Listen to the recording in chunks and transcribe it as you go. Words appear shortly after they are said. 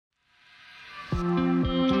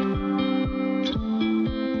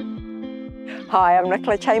Hi, I'm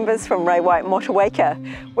Nicola Chambers from Ray White Motueka.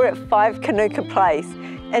 We're at 5 Kanuka Place,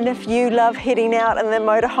 and if you love heading out in the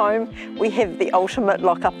motorhome, we have the ultimate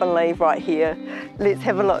lock up and leave right here. Let's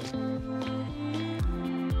have a look.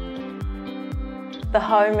 The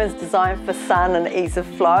home is designed for sun and ease of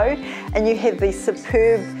flow, and you have these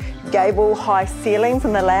superb gable high ceilings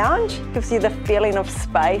in the lounge. Gives you the feeling of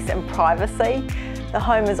space and privacy. The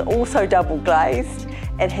home is also double glazed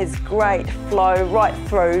and has great flow right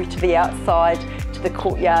through to the outside, to the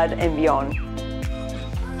courtyard and beyond.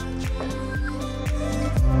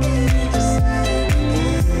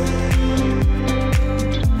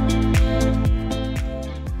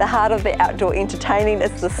 The heart of the outdoor entertaining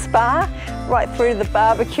is the spa, right through the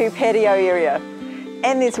barbecue patio area.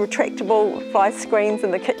 And there's retractable fly screens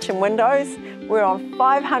in the kitchen windows. We're on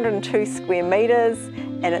 502 square metres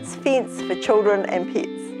and it's fenced for children and pets.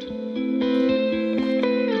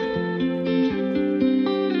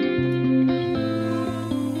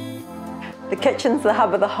 The kitchen's the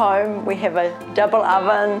hub of the home. We have a double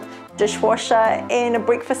oven, dishwasher and a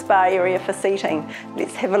breakfast bar area for seating.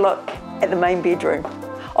 Let's have a look at the main bedroom.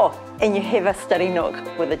 Oh, and you have a study nook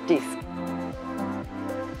with a desk.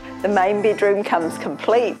 The main bedroom comes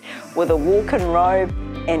complete with a walk-in robe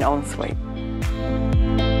and ensuite.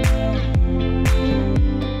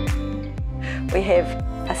 We have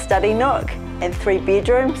a study nook and 3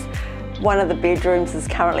 bedrooms. One of the bedrooms is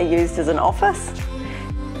currently used as an office.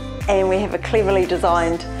 And we have a cleverly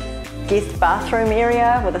designed guest bathroom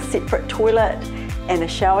area with a separate toilet and a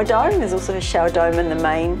shower dome. There's also a shower dome in the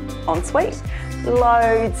main ensuite.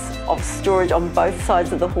 Loads of storage on both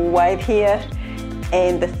sides of the hallway here,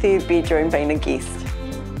 and the 3rd bedroom being a guest.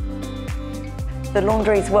 The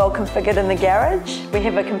laundry is well configured in the garage. We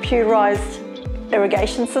have a computerised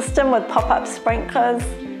irrigation system with pop-up sprinklers,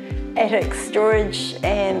 attic storage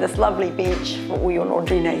and this lovely bench for all your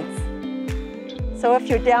laundry needs. So if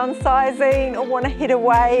you're downsizing or want to head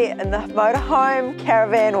away in the motorhome,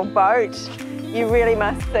 caravan or boat, you really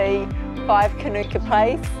must see 5 Kanuka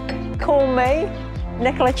Place. Call me,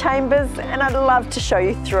 Nicola Chambers, and I'd love to show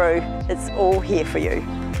you through. It's all here for you.